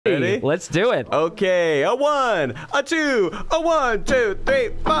Let's do it. Okay, a 1, a 2, a 1, 2, 3,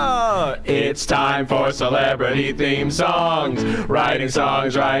 4. It's time for celebrity theme songs. Writing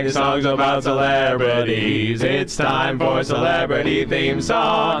songs about celebrities. It's time for celebrity theme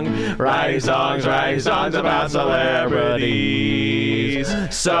song. Writing songs about celebrities.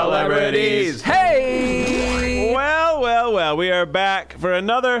 Celebrities. Hey! Well, we are back for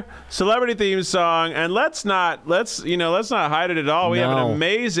another celebrity theme song, and let's not hide it at all. We have an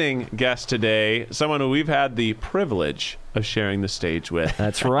amazing guest today, someone who we've had the privilege of sharing the stage with.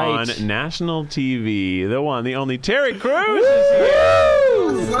 That's right. On national TV, the one, the only Terry Crews is here.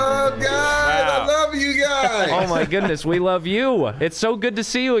 What's up, guys? Wow. I love you guys. Oh my goodness, we love you. It's so good to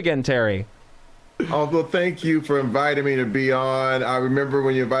see you again, Terry. Oh, well, thank you for inviting me to be on. I remember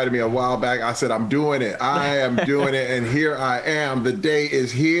when you invited me a while back, I said, I'm doing it. I am doing it. And here I am. The day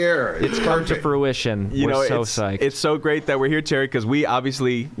is here. It's come to fruition. We're so psyched. It's so great that we're here, Terry, because we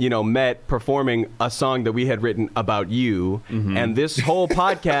obviously, met performing a song that we had written about you. Mm-hmm. And this whole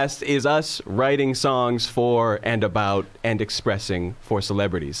podcast is us writing songs for and about and expressing for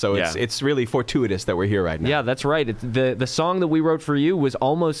celebrities. So it's really fortuitous that we're here right now. Yeah, that's right. The song that we wrote for you was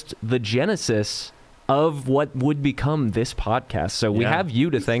almost the genesis of what would become this podcast. So we have you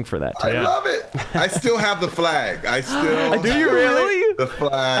to thank for that. I love it. I still have the flag. Do you really? The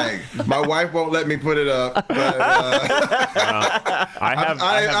flag. My wife won't let me put it up. But,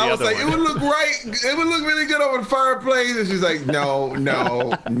 I was like, it would look right. It would look really good over the fireplace. And she's like, no.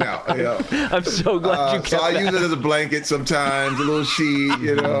 I'm so glad you kept So I use it as a blanket sometimes, a little sheet,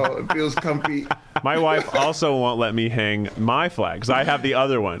 it feels comfy. My wife also won't let me hang my flag because I have the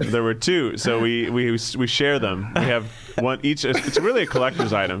other one. There were two, so we share them. We have one each. It's really a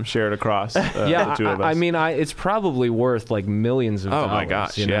collector's item shared across the two of us. I mean, it's probably worth like millions of dollars. Oh my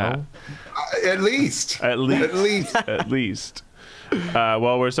gosh, yeah. At least. Well,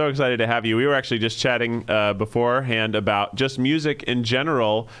 we're so excited to have you. We were actually just chatting beforehand about just music in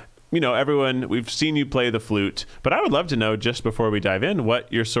general. Everyone, we've seen you play the flute, but I would love to know, just before we dive in,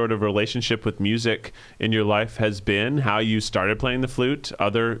 what your sort of relationship with music in your life has been, how you started playing the flute,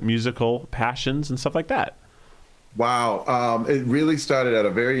 other musical passions, and stuff like that. Wow. It really started at a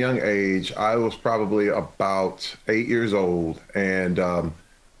very young age. I was probably about 8 years old, and I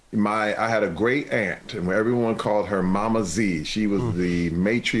had a great aunt, and everyone called her Mama Z. She was the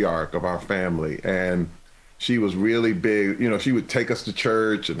matriarch of our family, and she was really big. She would take us to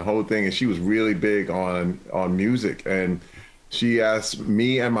church and the whole thing, and she was really big on music. And she asked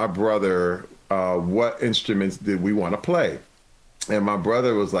me and my brother what instruments did we want to play. And my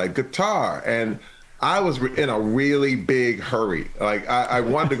brother was like, guitar. And I was in a really big hurry. Like I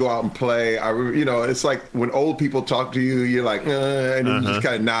wanted to go out and play. It's like when old people talk to you, you're like, and you just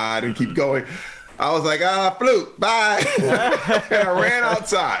kind of nod and keep going. I was like, flute, bye. And I ran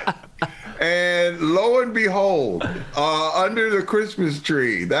outside. And lo and behold, under the Christmas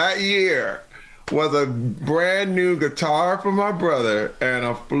tree that year was a brand new guitar for my brother and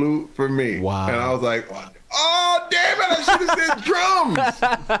a flute for me. Wow. And I was like, oh, damn it, I should have said drums.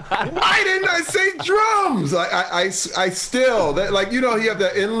 Why didn't I say drums? I still, you have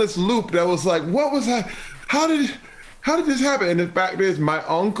that endless loop that was like, what was that? How did this happen? And the fact is, my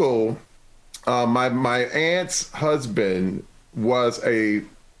uncle, my aunt's husband was a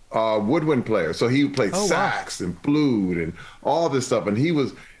woodwind player. So he played sax and flute and all this stuff. And he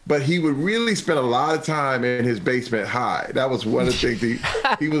would really spend a lot of time in his basement high. That was one of the things.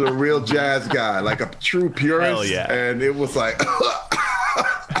 He was a real jazz guy, like a true purist. Hell yeah. And it was like,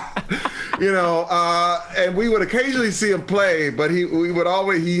 and we would occasionally see him play, but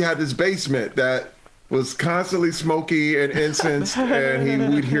he had this basement that was constantly smoky and incense,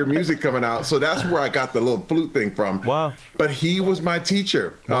 and we'd hear music coming out. So that's where I got the little flute thing from. Wow. But he was my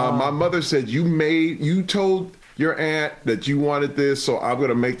teacher. Wow. My mother said, you told your aunt that you wanted this, so I'm going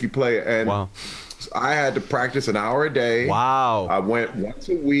to make you play it. And I had to practice an hour a day. Wow. I went once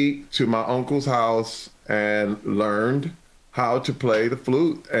a week to my uncle's house and learned how to play the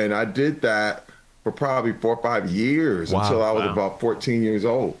flute. And I did that for probably 4 or 5 years until I was about 14 years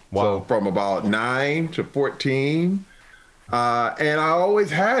old. Wow. So from about 9 to 14, and I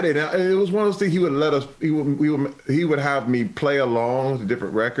always had it. And it was one of those things. He would let us. He would have me play along to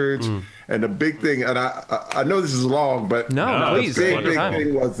different records. And the big thing, and I know this is long, but please, the big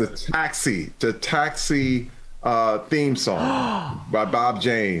thing was the Taxi theme song by Bob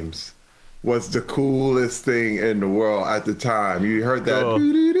James was the coolest thing in the world at the time. You heard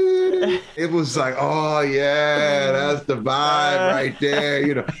that. It was like, oh yeah, that's the vibe right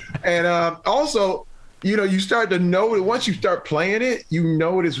there, And also, you start to know it once you start playing it. You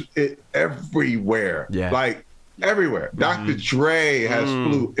notice it everywhere. Yeah. Like everywhere. Dr. Dre has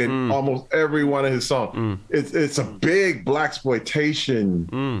flute in almost every one of his songs. It's a big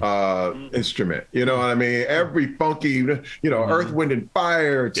blaxploitation instrument. You know what I mean? Every funky, Earth, Wind, and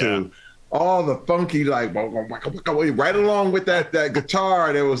Fire to all the funky, like, right along with that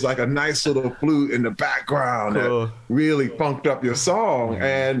guitar, there was like a nice little flute in the background that really funked up your song.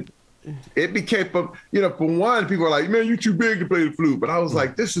 And it became, for one, people were like, man, you're too big to play the flute. But I was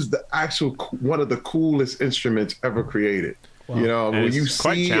like, this is the actual, one of the coolest instruments ever created. Wow. When you see,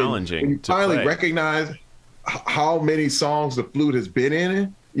 quite challenging, when you finally recognize how many songs the flute has been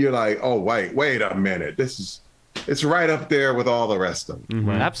in, you're like, oh, wait a minute. It's right up there with all the rest of them.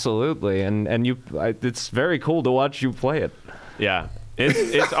 Absolutely. And it's very cool to watch you play it. Yeah.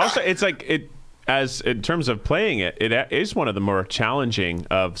 It's also, it's like, as in terms of playing it is one of the more challenging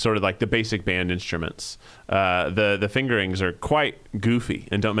of sort of like the basic band instruments. The fingerings are quite goofy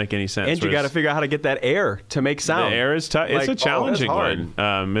and don't make any sense. And you got to figure out how to get that air to make sound. The air is tough. It's a challenging one.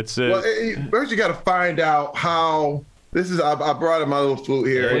 First you got to find out how. I brought in my little flute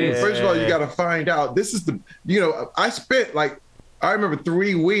here. Yeah. First of all, you got to find out. This is I spent I remember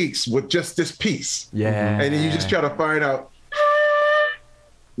 3 weeks with just this piece. Yeah. And then you just try to find out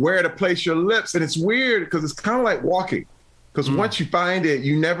where to place your lips. And it's weird because it's kind of like walking. Because once you find it,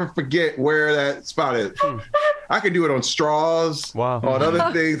 you never forget where that spot is. I can do it on straws, on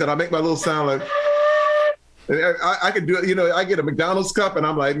other things, and I make my little sound like. I could do it, I get a McDonald's cup and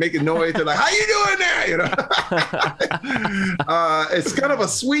I'm like making noise and like, how you doing there? It's kind of a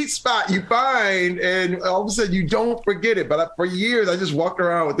sweet spot you find and all of a sudden you don't forget it. But for years, I just walked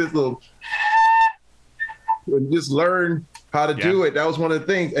around with this little and just learn how to do it. That was one of the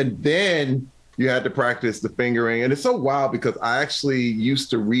things. And then you had to practice the fingering. And it's so wild because I actually used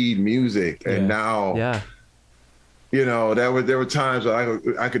to read music and now there were times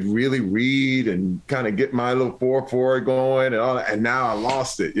where I could really read and kind of get my little 4/4 going and all that. And now I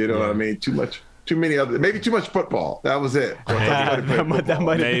lost it. You know what I mean? Too much football. That was it. That might have done it. That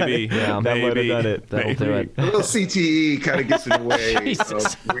might have done it. That'll do it. A little CTE kind of gets in the way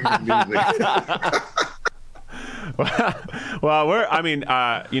of reading music. Well,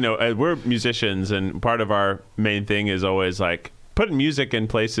 we're musicians, and part of our main thing is always like putting music in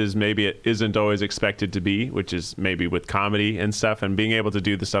places maybe it isn't always expected to be, which is maybe with comedy and stuff. And being able to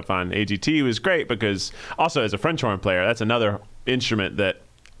do the stuff on AGT was great because also as a French horn player, that's another instrument that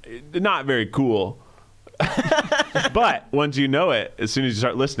not very cool. But once you know it, as soon as you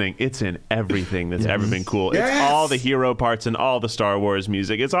start listening, it's in everything that's ever been cool. Yes. It's all the hero parts in all the Star Wars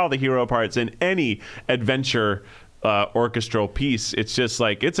music. It's all the hero parts in any adventure orchestral piece. It's just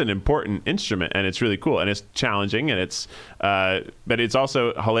like, it's an important instrument and it's really cool and it's challenging and it's but it's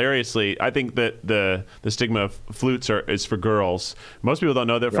also hilariously, I think that the stigma of flutes is for girls. Most people don't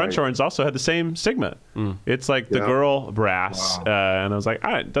know that French horns also had the same stigma. It's like the girl brass. And I was like,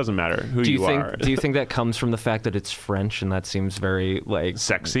 it doesn't matter who you are. Do you think that comes from the fact that it's French and that seems very like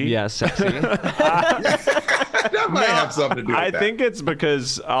sexy? Yeah, sexy. That might have something to do with I that. think it's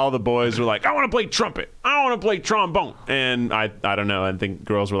because all the boys were like, I want to play trumpet. I want to play trombone. And I don't know. I think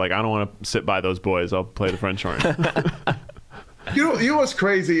girls were like, I don't want to sit by those boys. I'll play the French horn. You know what's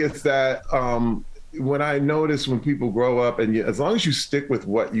crazy is that when I notice when people grow up and as long as you stick with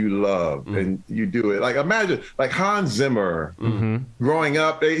what you love and you do it, like imagine like Hans Zimmer growing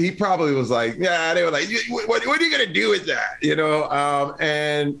up, he probably was like, they were like, what are you going to do with that?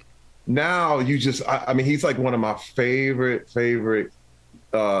 And now you just, I mean, he's like one of my favorite,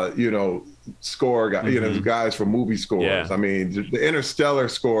 score guys, guys for movie scores. Yeah. I mean, the Interstellar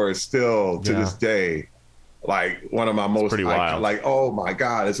score is still to this day, like one of my most, like, oh my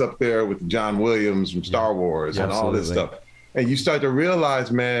God, it's up there with John Williams from Star Wars and all this stuff. And you start to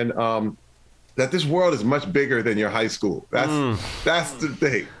realize, man, that this world is much bigger than your high school. That's the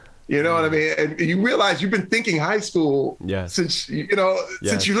thing. You know what I mean? And you realize you've been thinking high school since you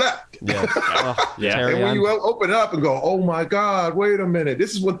left. And when you open up and go, oh my God, wait a minute.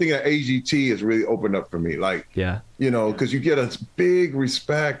 This is one thing that AGT has really opened up for me. Like, because you get a big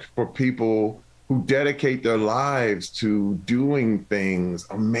respect for people who dedicate their lives to doing things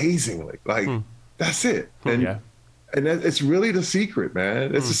amazingly. Like, that's it. And it's really the secret,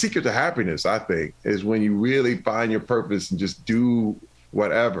 man. It's the secret to happiness, I think, is when you really find your purpose and just do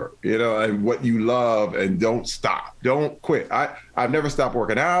whatever, and what you love and don't stop. Don't quit. I've never stopped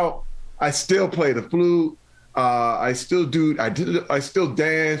working out. I still play the flute. I still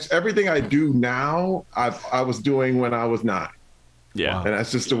dance. Everything I do now, I was doing when I was 9. Yeah. And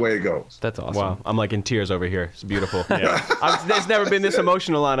that's just the way it goes. That's awesome. Wow, I'm like in tears over here. It's beautiful. There's never been this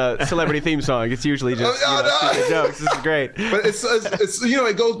emotional on a celebrity theme song. It's usually just stupid jokes. This is great. But it's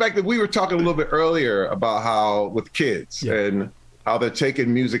it goes back to, we were talking a little bit earlier about how with kids and how they're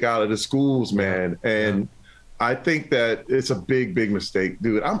taking music out of the schools, man. And I think that it's a big mistake,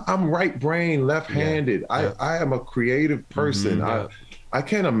 dude. I'm right brain, left-handed. I am a creative person. I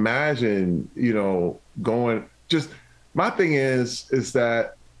can't imagine, going just. My thing is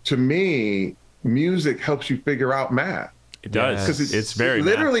that, to me, music helps you figure out math. It does. Because it's very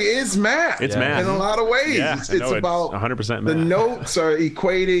literally is math. It's math in a lot of ways. Yeah, it's about 100% math. The notes are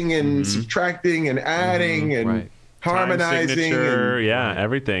equating and subtracting and adding and harmonizing. And,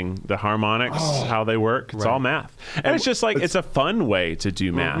 everything. The harmonics, how they work. It's all math. And it's just like, it's a fun way to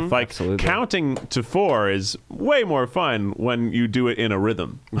do math. Like, counting to 4 is way more fun when you do it in a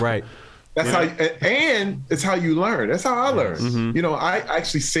rhythm. Right. That's how, and it's how you learn. That's how I learn. I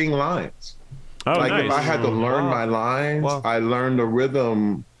actually sing lines. Oh, like nice. if I had to learn my lines, I learned the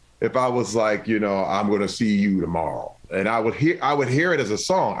rhythm. If I was like, I'm going to see you tomorrow, and I would hear it as a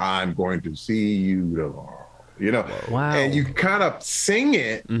song. I'm going to see you tomorrow. Wow. And you kind of sing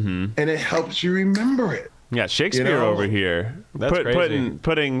it, and it helps you remember it. Yeah, Shakespeare over here. That's crazy.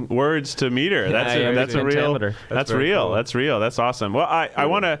 Putting words to meter. That's real. That's awesome. Well, I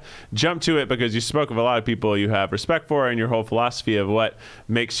want to jump to it because you spoke of a lot of people you have respect for and your whole philosophy of what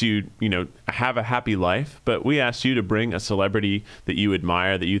makes you, have a happy life. But we asked you to bring a celebrity that you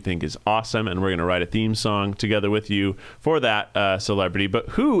admire, that you think is awesome, and we're going to write a theme song together with you for that celebrity. But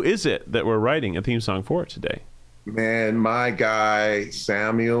who is it that we're writing a theme song for today? Man, my guy,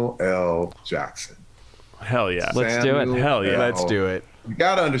 Samuel L. Jackson. Hell yeah. Let's do it. Hell yeah. Let's do it. You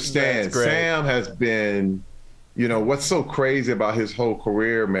got to understand, Sam has been, what's so crazy about his whole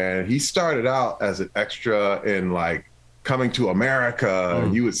career, man, he started out as an extra in like Coming to America.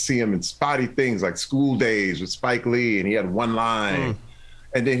 And you would see him in spotty things like School Days with Spike Lee, and he had one line.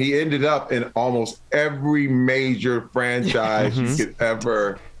 And then he ended up in almost every major franchise you could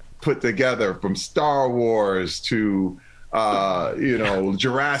ever put together, from Star Wars to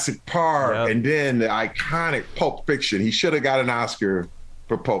Jurassic Park, and then the iconic Pulp Fiction. He should have got an Oscar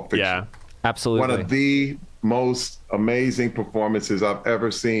for Pulp Fiction. Yeah, absolutely. One of the most amazing performances I've ever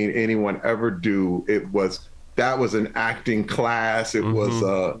seen anyone ever do. That was an acting class. It was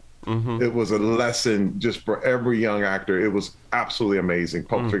a lesson just for every young actor. It was absolutely amazing.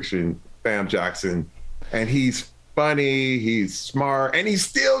 Pulp Fiction, Sam Jackson, and he's funny, he's smart, and he's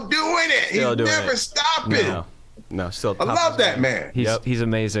still doing it. He's never stopping. No, still. I love that man. He's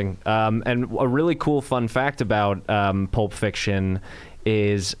amazing. And a really cool fun fact about Pulp Fiction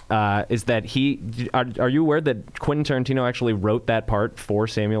is that are you aware that Quentin Tarantino actually wrote that part for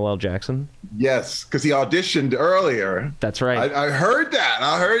Samuel L. Jackson? Yes, because he auditioned earlier. That's right. I heard that.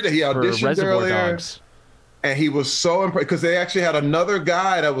 He auditioned for Reservoir earlier. Dogs. And he was so impressed because they actually had another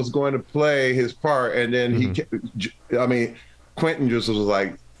guy that was going to play his part, and then Quentin just was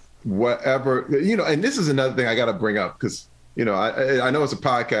like, whatever, and this is another thing I got to bring up because, I know it's a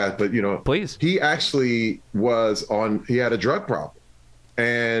podcast, but, please. He actually he had a drug problem,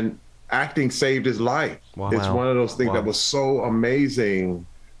 and acting saved his life. Wow. It's one of those things that was so amazing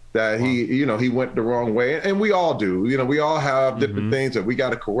that he went the wrong way. And we all do, we all have different things that we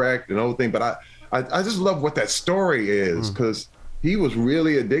got to correct and other thing. But I just love what that story is, because he was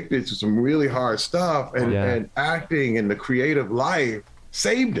really addicted to some really hard stuff, and acting and the creative life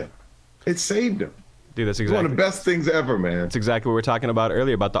saved him. It saved him. Dude, that's exactly it's one of the best things ever, man. That's exactly what we were talking about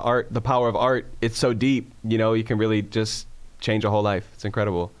earlier, about the art, the power of art. It's so deep, you can really just change a whole life. It's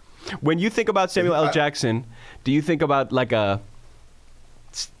incredible. When you think about Samuel L. Jackson, do you think about like a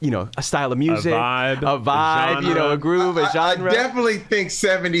style of music, a vibe, a groove, a genre? I definitely think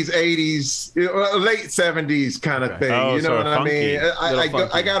 70s, 80s, late 70s kind of thing. Oh, you know what funky. I mean?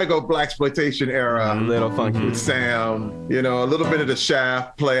 I got to go blaxploitation era. A little funky with Sam. A little bit of the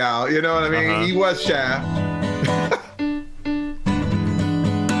Shaft play out. You know what I mean? He was Shaft.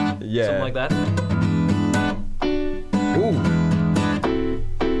 Yeah, something like that. Ooh.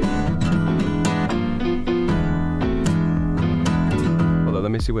 Let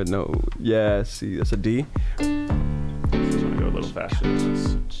me see what no. Yeah, see, that's a D. Just want to go a little faster.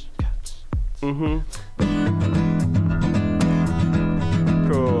 Cool.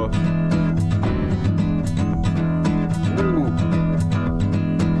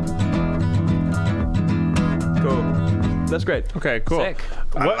 Cool. That's great. Okay, cool. Sick.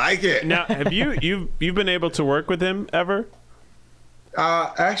 I like it. Now, have you've been able to work with him ever?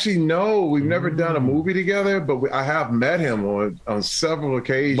 Actually, no, we've never done a movie together, but I have met him on several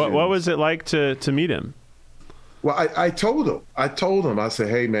occasions. What was it like to meet him? Well, I told him. I said,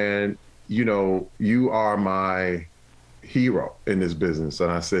 hey, man, you know, you are my hero in this business.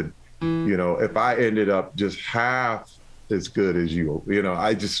 And I said, you know, if I ended up just half as good as you, you know,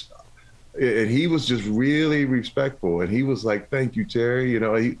 and he was just really respectful. And he was like, thank you, Terry. You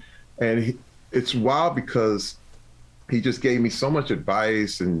know, it's wild because he just gave me so much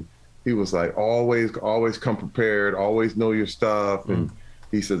advice, and he was like, always come prepared, always know your stuff. And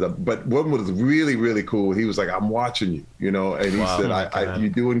he said, but what was really, really cool, he was like, I'm watching you, you know, and he said, you're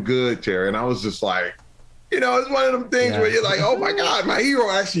doing good, Terry. And I was just like, you know, it's one of them things where you're like, oh my God, my hero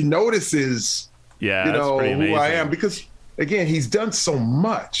actually notices, you know, who I am. Because again, he's done so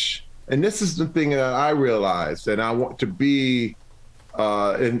much. And this is the thing that I realized, and I want to be,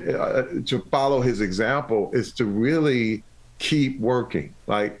 to follow his example, is to really keep working.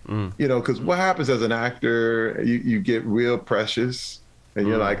 Like, you know, because what happens as an actor, you get real precious, and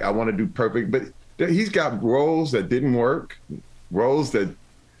you're like, I want to do perfect. But he's got roles that didn't work, roles that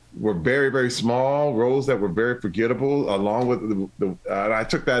were very, very small, roles that were very forgettable, along with and I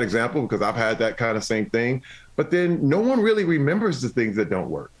took that example because I've had that kind of same thing. But then no one really remembers the things that don't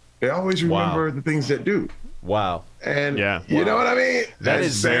work. They always remember the things that do. Wow. And you know what I mean? That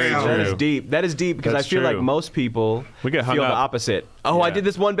is very true. That is deep. That is deep because I feel like most people feel the opposite. Oh, I did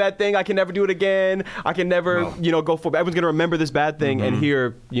this one bad thing. I can never do it again. I can never, you know, go for. Everyone's gonna remember this bad thing, and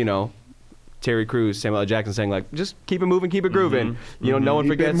here, you know, Terry Crews, Samuel L. Jackson saying like, just keep it moving, keep it grooving. You know, no one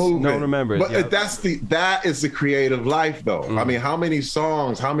forgets, no one remembers. But that is the creative life, though. I mean, how many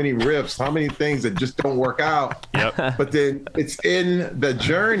songs, how many riffs, how many things that just don't work out? But then it's in the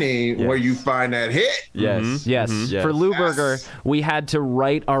journey where you find that hit. Yes. For Lewberger, we had to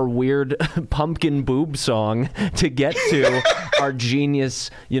write our weird pumpkin boob song to get to our genius,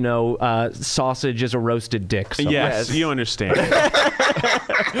 you know, sausage is a roasted dick song. Yes, you understand.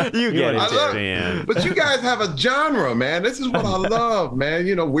 You get it. But you guys have a genre, man. This is what I love, man.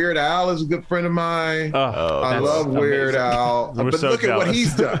 You know, Weird Al is a good friend of mine. I love Weird Al. But so look at what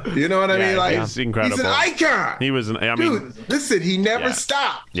he's done. You know what I mean? Like, he's incredible. He's an icon. He was I mean, dude, listen, he never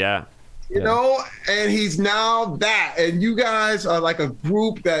stopped. You know, and he's now that. And you guys are like a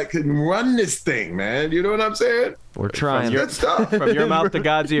group that can run this thing, man. You know what I'm saying? We're trying. Good stuff. From your mouth to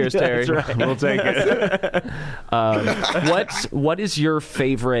God's ears, Terry. Right. We'll take it. What is your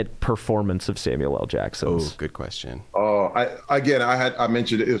favorite performance of Samuel L. Jackson's? Oh, good question. Oh, I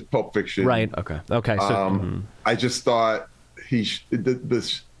mentioned it was Pulp Fiction. Right. Okay. So, I just thought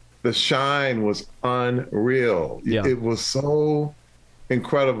the shine was unreal. Yeah. It was so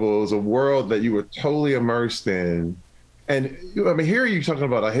incredible. It was a world that you were totally immersed in. And I mean, here you're talking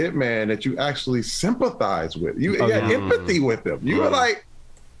about a hitman that you actually sympathize with. You had empathy with him. You were like,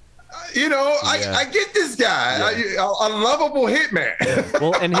 you know, I get this guy, a lovable hitman.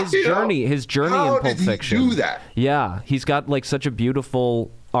 Well, and his journey in Pulp Fiction. How did he do that? Yeah, he's got like such a beautiful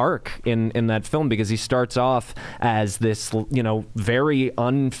arc in that film, because he starts off as this, you know, very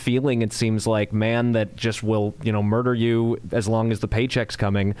unfeeling, it seems like, man that just will, you know, murder you as long as the paycheck's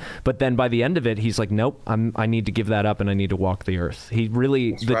coming. But then by the end of it, he's like, nope, I need to give that up and I need to walk the earth. He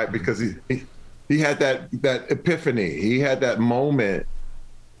really... That's right, because he had that epiphany. He had that moment,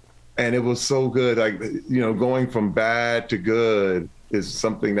 and it was so good. Like, you know, going from bad to good is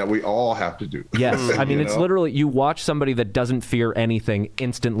something that we all have to do. Yes. I mean, it's literally, you watch somebody that doesn't fear anything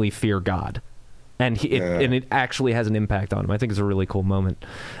instantly fear God. And it actually has an impact on him. I think it's a really cool moment.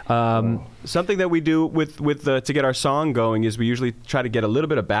 Something that we do with to get our song going is we usually try to get a little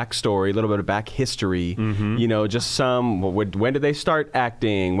bit of backstory, a little bit of back history. You know, just when did they start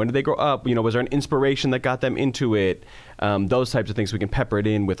acting? When did they grow up? You know, was there an inspiration that got them into it? Those types of things we can pepper it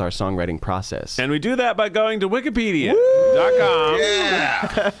in with our songwriting process. And we do that by going to Wikipedia.com.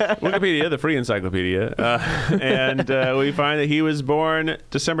 Wikipedia, the free encyclopedia. And we find that he was born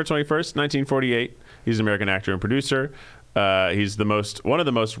December 21st, 1948. He's an American actor and producer. He's one of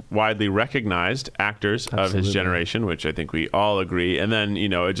the most widely recognized actors of his generation, which I think we all agree. And then, you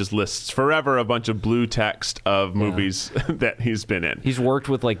know, it just lists forever a bunch of blue text of movies that he's been in. He's worked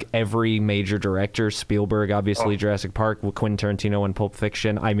with like every major director. Spielberg, obviously, Jurassic Park, Quentin Tarantino, and Pulp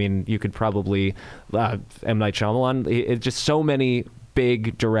Fiction. I mean, you could probably M. Night Shyamalan. It's just so many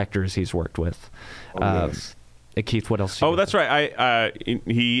big directors he's worked with. Keith, what else? That's right.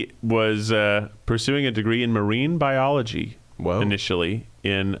 He was pursuing a degree in marine biology initially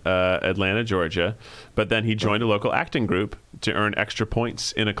in Atlanta, Georgia, but then he joined a local acting group to earn extra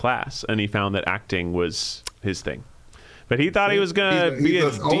points in a class, and he found that acting was his thing. But he thought he was going to be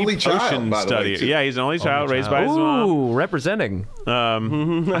a deep ocean study. Yeah, he's an only child raised by his mom. Ooh, representing.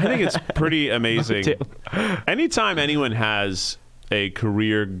 I think it's pretty amazing. Anytime anyone has a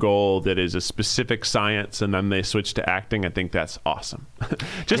career goal that is a specific science and then they switch to acting, I think that's awesome.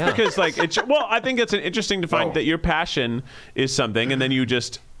 Just because like I think it's interesting to find that your passion is something and then you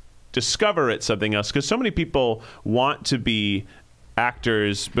just discover it's something else, because so many people want to be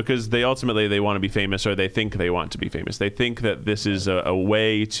actors because they want to be famous, or they think they want to be famous. They think that this is a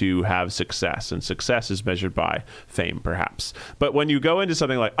way to have success, and success is measured by fame, perhaps. But when you go into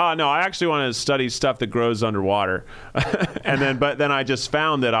something like, oh no, I actually want to study stuff that grows underwater, but then I just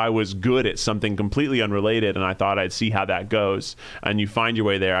found that I was good at something completely unrelated, and I thought I'd see how that goes, and you find your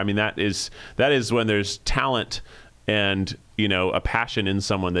way there. I mean, that is when there's talent and a passion in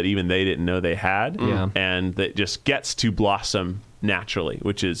someone that even they didn't know they had, and that just gets to blossom naturally,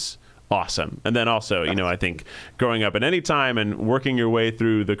 which is awesome. And then also, I think growing up at any time and working your way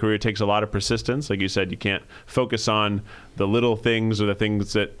through the career takes a lot of persistence. Like you said, you can't focus on the little things or the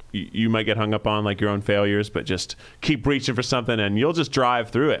things that you might get hung up on, like your own failures, but just keep reaching for something and you'll just drive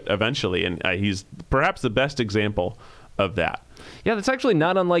through it eventually. And he's perhaps the best example of that. Yeah, that's actually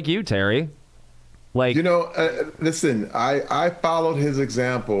not unlike you, Terry. Like, listen, I followed his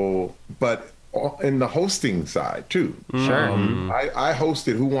example, but in the hosting side too. Sure. I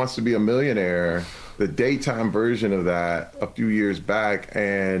hosted Who Wants to Be a Millionaire, the daytime version of that, a few years back,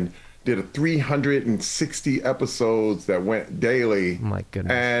 and did a 360 episodes that went daily. Oh my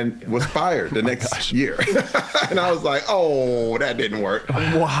goodness. And was fired the next year. And I was like, oh, that didn't work.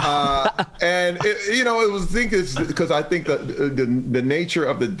 Wow. And it was because I think the nature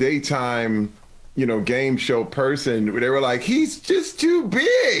of the daytime game show person, they were like, he's just too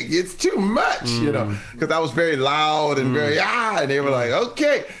big. It's too much, because I was very loud and very, and they were like,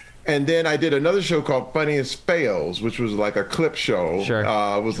 okay. And then I did another show called Funniest Fails, which was like a clip show. Sure.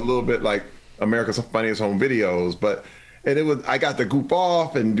 It was a little bit like America's Funniest Home Videos, I got to goof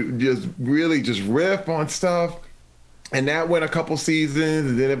off and just riff on stuff. And that went a couple seasons,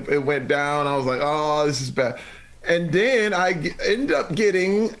 and then it went down. I was like, oh, this is bad. And then I ended up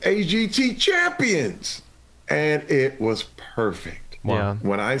getting AGT Champions, and it was perfect. Wow.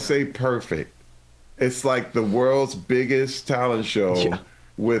 When I say perfect, it's like the world's biggest talent show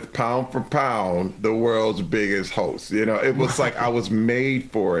with pound for pound the world's biggest host. It was like I was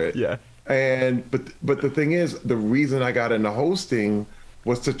made for it. Yeah. And but the thing is, the reason I got into hosting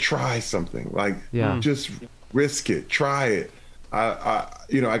was to try something. Like, just risk it, try it.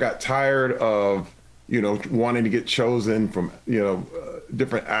 I got tired of wanting to get chosen from,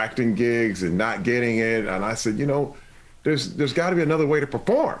 different acting gigs and not getting it. And I said, there's got to be another way to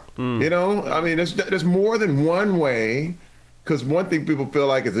perform. I mean, there's more than one way, because one thing people feel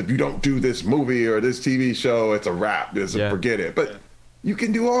like is if you don't do this movie or this TV show, it's a wrap. Forget it. But you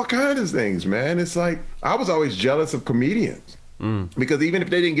can do all kinds of things, man. It's like, I was always jealous of comedians because even if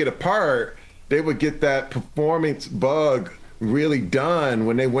they didn't get a part, they would get that performance bug really done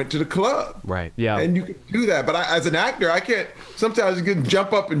when they went to the club. Right. Yeah. And you can do that. But as an actor, I can't, sometimes you can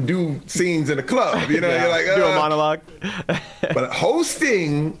jump up and do scenes in a club, you're like, do a monologue. But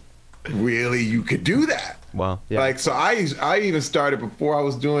hosting, really, you could do that. Wow. Yeah. Like, so I even started before I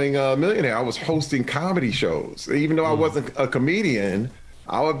was doing Millionaire. I was hosting comedy shows. Even though I wasn't a comedian,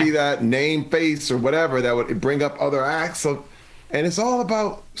 I would be that name face or whatever that would bring up other acts. So, and it's all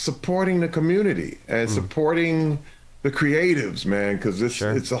about supporting the community and supporting the creatives, man, because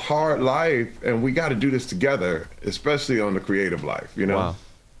it's a hard life, and we got to do this together, especially on the creative life,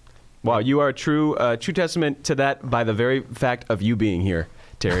 Wow, you are a true testament to that by the very fact of you being here,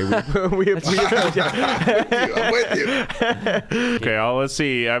 Terry. I'm with you. Okay, let's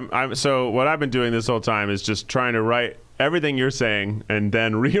see. So what I've been doing this whole time is just trying to write everything you're saying and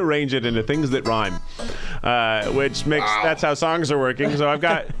then rearrange it into things that rhyme, which makes that's how songs are working. So I've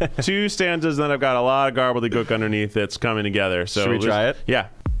got 2 stanzas, and then I've got a lot of gobbledygook underneath that's coming together. So should we try it? Yeah.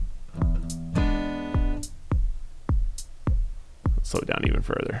 Slow it down even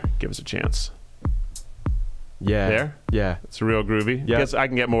further. Give us a chance. Yeah. There? Yeah. It's real groovy. Yeah. Guess I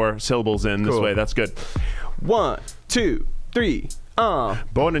can get more syllables in this way. That's good. 1, 2, 3.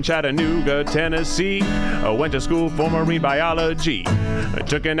 Born in Chattanooga, Tennessee. Went to school for marine biology.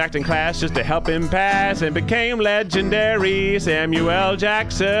 Took an acting class just to help him pass and became legendary Samuel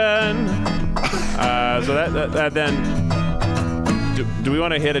Jackson. So that then... Do we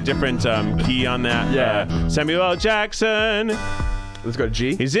want to hit a different key on that? Yeah. Samuel Jackson. Let's go to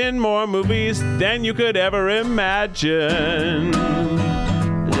G. He's in more movies than you could ever imagine.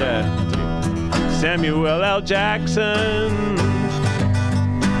 Yeah. Samuel L. Jackson.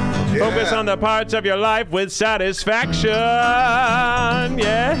 Focus on the parts of your life with satisfaction.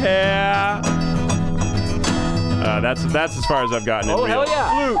 Yeah. That's as far as I've gotten. Oh, hell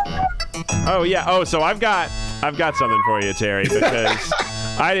yeah. Flute. Oh, yeah. Oh, so I've got I've got something for you, Terry, because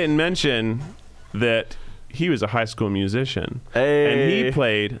I didn't mention that he was a high school musician. Hey. And he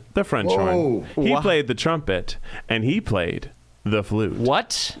played the French horn. He Wow. played the trumpet. And he played the flute.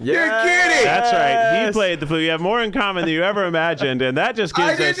 What? You're kidding! That's right. He played the flute. You have more in common than you ever imagined, and that just gives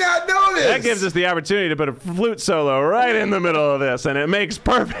I did not know this. that gives us the opportunity to put a flute solo right in the middle of this, and it makes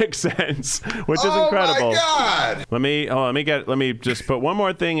perfect sense, which is incredible. Oh my God! Let me just put one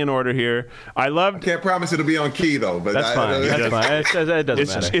more thing in order here. I love. Can't promise it'll be on key though, but That's fine. That's fine. It doesn't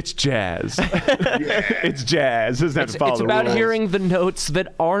matter. It's jazz. It's jazz. It doesn't have to follow It's the about rules. hearing the notes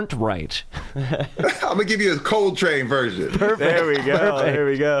that aren't right. I'm gonna give you a Coltrane version. There we go. There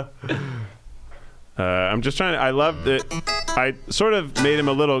we go. I'm just trying to. I love that. I sort of made him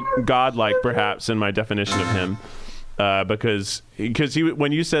a little godlike, perhaps, in my definition of him, because he,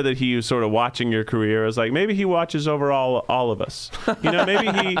 when you said that he was sort of watching your career, I was like, maybe he watches over all of us. You know,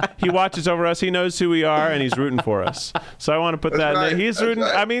 maybe he watches over us. He knows who we are, and he's rooting for us. So I want to put that in there. He's That's rooting.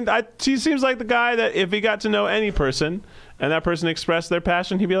 right. I mean, he seems like the guy that if he got to know any person, and that person expressed their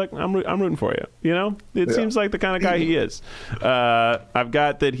passion, he'd be like, I'm rooting for you. You know, it seems like the kind of guy he is. I've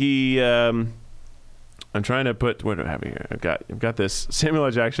got that he. I'm trying to put. What do I have here? I've got this Samuel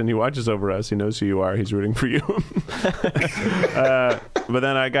L. Jackson. He watches over us. He knows who you are. He's rooting for you. But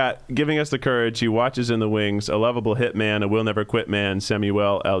then I got giving us the courage. He watches in the wings. A lovable hit man. A will never quit man.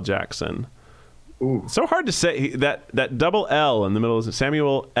 Samuel L. Jackson. Ooh. So hard to say. That double L in the middle is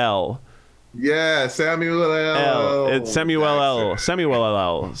Samuel L. Yeah, Samuel L. L. It's Samuel L. Samuel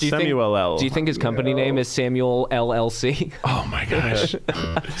L. Samuel L. Do you think his company name is Samuel LLC? Oh my gosh.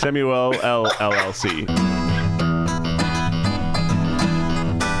 Samuel L. LLC.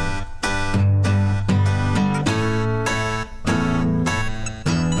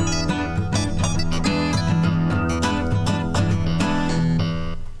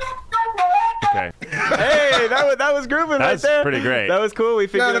 Okay. Hey, that was grooving That's right there. pretty great. That was cool. We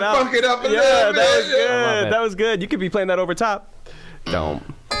figured Gotta it out. funk it up a Yeah, little that was bit. I love good. it. That was good. You could be playing that over top. Don't.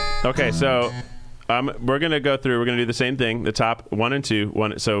 Okay, so we're going to go through. We're going to do the same thing. The top 1 and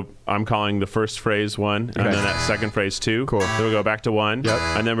 2. So I'm calling the first phrase 1, and then that second phrase 2. Cool. Then we'll go back to 1. Yep.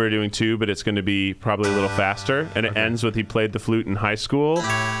 And then we're doing 2, but it's going to be probably a little faster. And it ends with he played the flute in high school.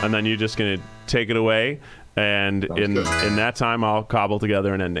 And then you're just going to take it away. And in that time, I'll cobble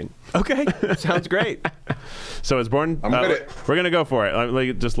together an ending. Okay. Sounds great. So it's born. I'm with it. We're going to go for it. Let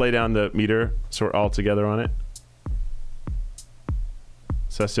me just lay down the meter sort all together on it.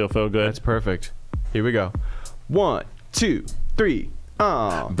 Does that still feel good? That's perfect. Here we go. 1, 2, 3.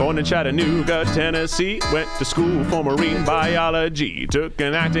 Born in Chattanooga, Tennessee, went to school for marine biology. Took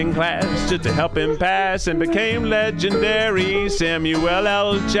an acting class just to help him pass and became legendary. Samuel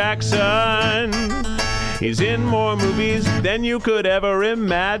L. Jackson. He's in more movies than you could ever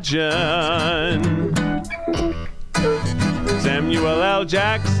imagine. Samuel L.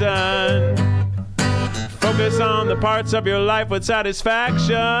 Jackson. Focus on the parts of your life with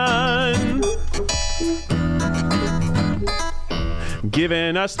satisfaction.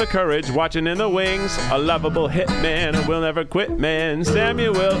 Giving us the courage, watching in the wings. A lovable hitman, a will never quit man.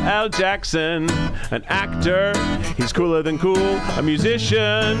 Samuel L. Jackson, an actor. He's cooler than cool, a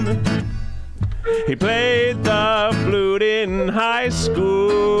musician. He played the flute in high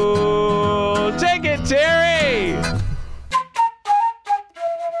school. Take it, Terry!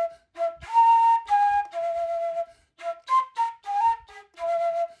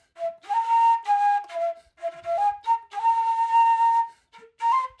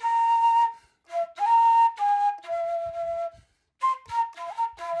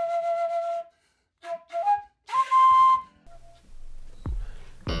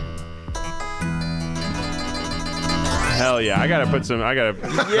 Hell yeah! I gotta put some. I gotta.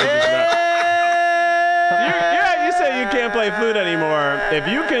 Yeah, you say you can't play flute anymore. If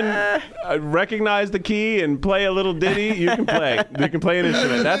you can recognize the key and play a little ditty, you can play. You can play an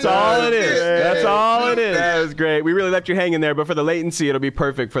instrument. That's all it is. That's all it is. That was great. We really left you hanging there, but for the latency, it'll be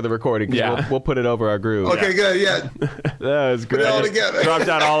perfect for the recording. 'Cause Yeah. we'll put it over our groove. Okay, good. Yeah, That was put great. it all together. Dropped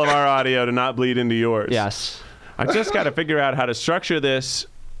out all of our audio to not bleed into yours. Yes. I just got to figure out how to structure this.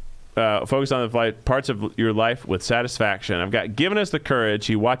 Focus on the parts of your life with satisfaction. I've got given us the courage.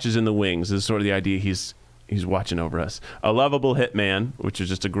 He watches in the wings. This is sort of the idea. He's watching over us. A lovable hitman, which is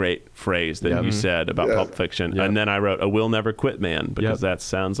just a great phrase that you said about Pulp Fiction. Yep. And then I wrote a will never quit man because that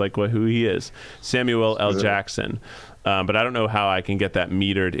sounds like who he is. Samuel L. Jackson. But I don't know how I can get that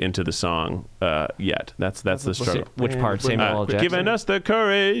metered into the song yet. That's the struggle. Which part? Samuel L. Jackson? Giving us the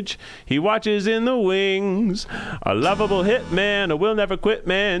courage, he watches in the wings. A lovable hitman, a will never quit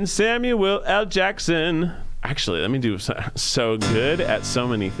man, Samuel L. Jackson. Actually, let me do so good at so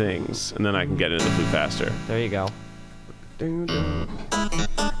many things, and then I can get into the flute faster. There you go.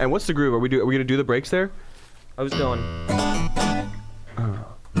 And what's the groove? Are we gonna do the breaks there? I was going.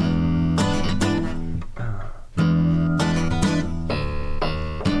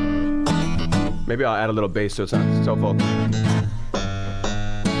 Maybe I'll add a little bass so it's not so full.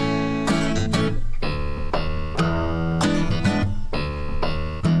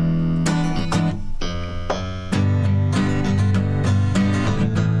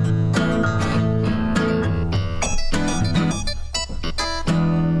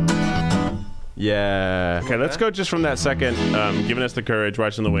 Yeah. Okay, let's go just from that second, giving us the courage,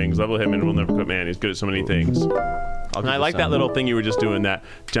 watching the wings, level him, and we'll never quit. Man, he's good at so many things. And I like that little thing you were just doing. That.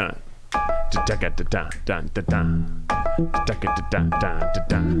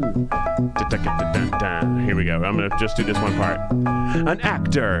 Here we go. I'm gonna just do this one part. An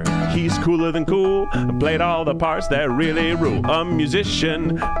actor, he's cooler than cool. Played all the parts that really rule. A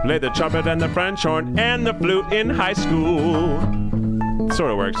musician, played the trumpet and the French horn and the flute in high school. Sort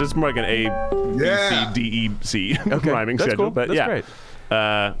of works. It's more like an A, B, C, D, E, C rhyming that's schedule. cool. But that's yeah, great.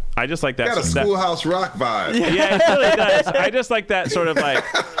 I just like that. Got a schoolhouse rock vibe. Yeah, it really does. I just like that sort of like.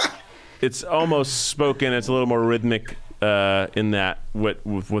 It's almost spoken. It's a little more rhythmic in that with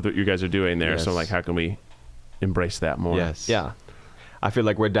what you guys are doing there. Yes. So like, how can we embrace that more? Yes. Yeah. I feel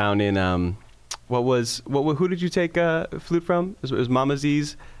like we're down in who did you take flute from? It was Mama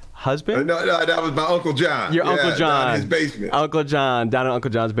Z's husband? No, that was my Uncle John. Your Uncle John. Down in his basement. Uncle John, down in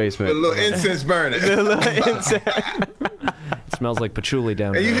Uncle John's basement. A little incense burning. It smells like patchouli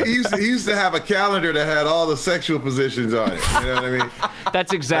down And there. he used to have a calendar that had all the sexual positions on it. You know what I mean?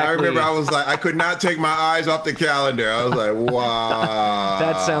 That's exactly. I remember I was like, I could not take my eyes off the calendar. I was like, wow.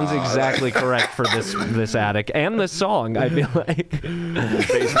 That sounds exactly correct for this attic and this song. I feel like. His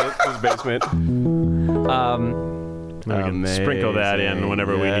basement. We can sprinkle that in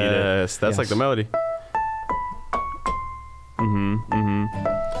whenever we need it. Yes, that's like the melody.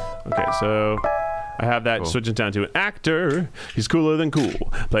 Okay, so I have that switching down to an actor. He's cooler than cool.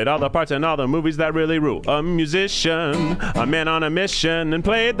 Played all the parts in all the movies that really rule. A musician, a man on a mission, and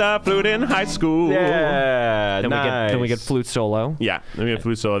played the flute in high school. Yeah, Then we get flute solo. Yeah, then we get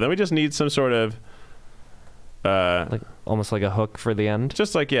flute solo. Then we just need some sort of Like almost like a hook for the end.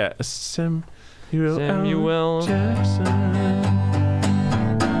 just like Samuel Jackson.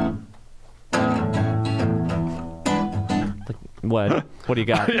 What? What do you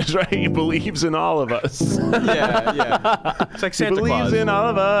got? That's right. He believes in all of us. yeah. It's like Santa he believes Claus. in all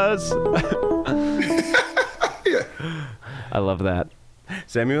of us. I love that.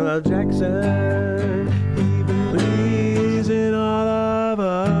 Samuel L. Jackson. He believes in all of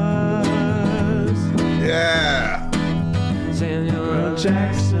us. Yeah. Samuel L.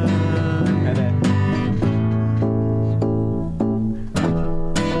 Jackson. And then,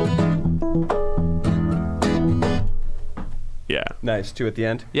 Yeah. nice. 2 at the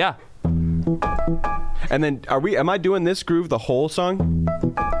end. Yeah. And then am I doing this groove the whole song?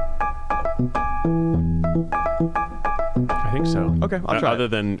 I think so. Okay, I'll try Other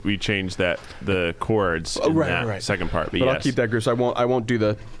it. than we changed the chords in that second part. But But yes. I'll keep that groove, so I won't do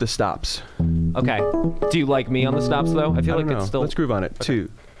the stops. Okay. Do you like me on the stops though? I feel like it's still. Let's groove on it. 2,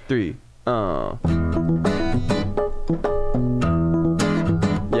 3.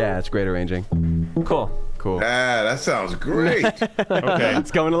 Yeah, it's great arranging. Cool. Cool. Ah, that sounds great. Okay.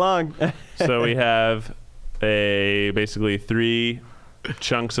 It's coming along. So we have basically 3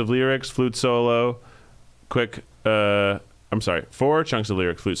 chunks of lyrics, flute solo, 4 chunks of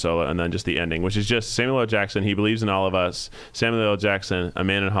lyrics, flute solo, and then just the ending, which is just Samuel L. Jackson. He believes in all of us. Samuel L. Jackson, a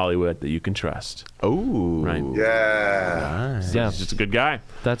man in Hollywood that you can trust. Oh. Right. Yeah. Nice. Yeah. He's just a good guy.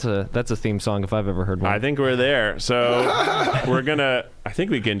 That's a theme song if I've ever heard one. I think we're there. So we're gonna. I think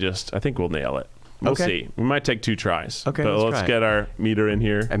we'll nail it. We'll Okay. see. We might take 2 tries. Okay, But let's let's try get our meter in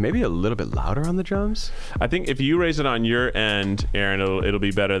here. And maybe a little bit louder on the drums? I think if you raise it on your end, Aaron, it'll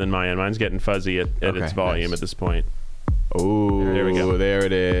be better than my end. Mine's getting fuzzy at Okay, its volume nice. at this point. Oh, There we go. There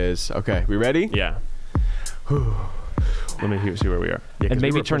it is. Okay, we ready? Yeah. Let me see where we are. Yeah, 'cause And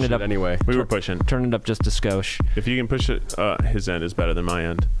maybe we were turn it pushing up. anyway. We were pushing. Turn it up just a skosh. If you can push it, his end is better than my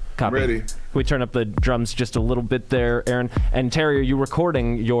end. Copy. Ready. We turn up the drums just a little bit there, Aaron. And Terry, are you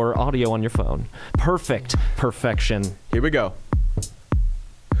recording your audio on your phone? Perfect. Perfection. Here we go.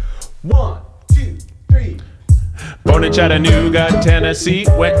 1, 2, 3. Born in Chattanooga, Tennessee,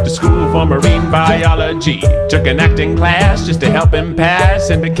 went to school for marine biology. Took an acting class just to help him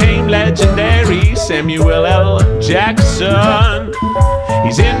pass and became legendary. Samuel L. Jackson.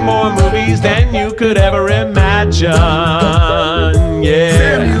 He's in more movies than you could ever imagine. Yeah.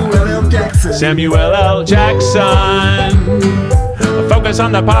 Samuel L. Jackson. Jackson. Samuel L. Jackson. Focus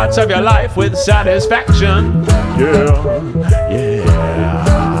on the parts of your life with satisfaction. Yeah, yeah.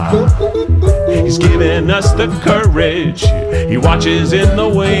 He's giving us the courage. He watches in the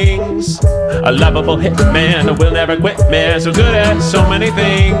wings. A lovable hitman who will never quit, man. So good at so many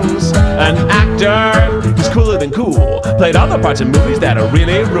things. An actor, he's cooler than cool. Played all the parts in movies that are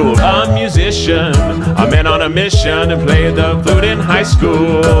really rule. A musician, a man on a mission, and played the flute in high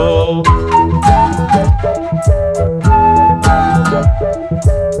school.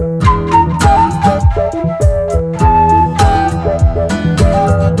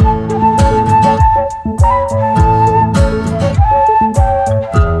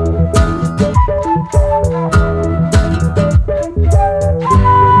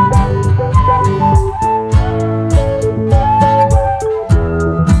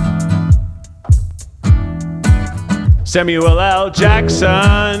 Samuel L.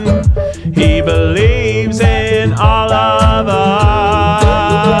 Jackson, he believes in all of us,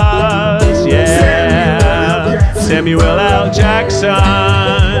 yeah. Samuel L. Jackson,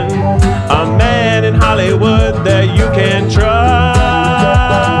 a man in Hollywood that you can trust.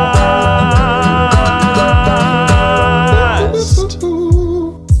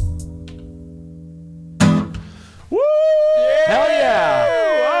 Woo! Hell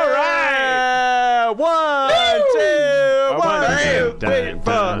yeah! All right! 1, 2, 1, 2, 3,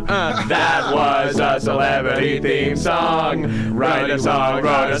 4. That was a celebrity theme song. Write a song,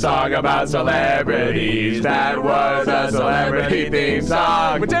 wrote a song about celebrities. That was a celebrity theme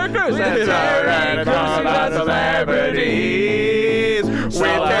song. With Terry Crews. That's a song about celebrities. With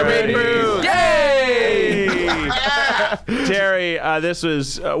Terry Crews. Yay! Terry, this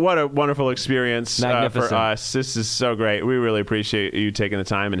was what a wonderful experience for us. This is so great. We really appreciate you taking the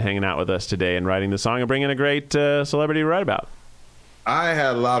time and hanging out with us today and writing the song and bringing a great celebrity to write about. I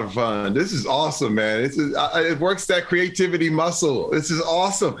had a lot of fun. This is awesome, man. It works that creativity muscle. This is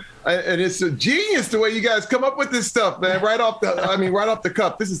awesome. And it's a genius the way you guys come up with this stuff, man. Right off the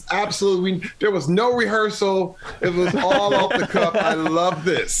cuff. This is absolutely, there was no rehearsal. It was all off the cuff. I love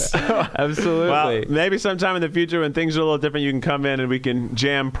this. Absolutely. Well, maybe sometime in the future when things are a little different, you can come in and we can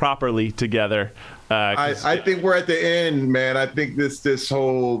jam properly together. I think we're at the end, man. I think this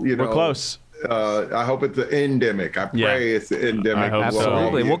whole, we're close. I hope it's an endemic. I pray it's an endemic. I hope so.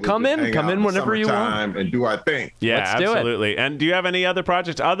 Absolutely. We'll come in whenever you want and do our thing. Yeah, Let's absolutely. And do you have any other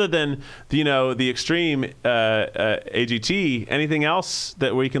projects other than the Extreme AGT? Anything else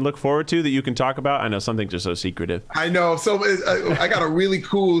that we can look forward to that you can talk about? I know some things are so secretive. I know. So I got a really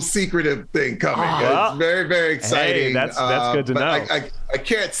cool secretive thing coming. It's very, very exciting. Hey, that's good to know. I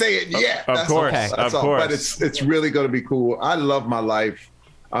can't say it yet. Of course. But it's really going to be cool. I love my life.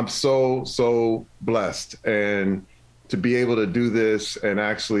 I'm so blessed, and to be able to do this and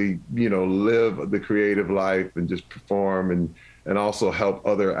actually, live the creative life and just perform and also help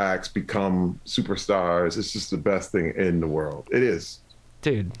other acts become superstars. It's just the best thing in the world. It is.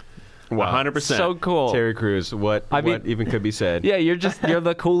 Dude. 100%. So cool. Terry Crews, what even could be said? Yeah, you're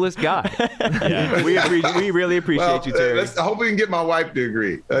the coolest guy. Yeah. We really appreciate you, Terry. I hope we can get my wife to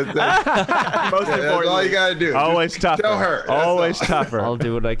agree. Most important. That's all you got to do. Always Just tougher. Tell her. Always tougher. I'll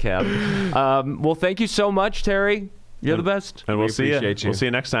do what I can. Well, thank you so much, Terry. You're the best. And we'll see you. appreciate you. We'll see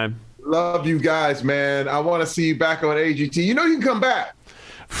you next time. Love you guys, man. I want to see you back on AGT. You know you can come back.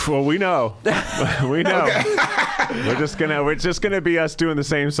 Well, we know. We know. We're just gonna be us doing the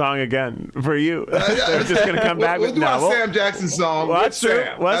same song again for you. We're just gonna come back we'll with do our Sam Jackson song. Well, that's true.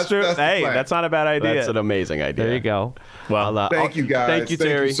 Sam. That's true. Hey, that's not a bad idea. That's an amazing idea. There you go. Well, thank you guys. Thank you,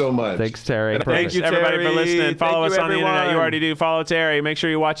 Terry. Thank you so much. Thanks, Terry. Thank you, everybody, for listening. Follow us on the internet. You already do. Follow Terry. Make sure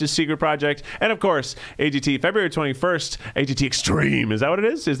you watch his secret project, and of course, AGT February 21st. AGT Extreme. Is that what it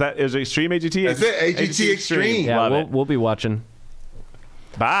is? Is it Extreme AGT? That's it. AGT Extreme. Yeah, we'll be watching.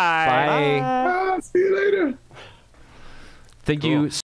 Bye. Bye. See you later. Thank you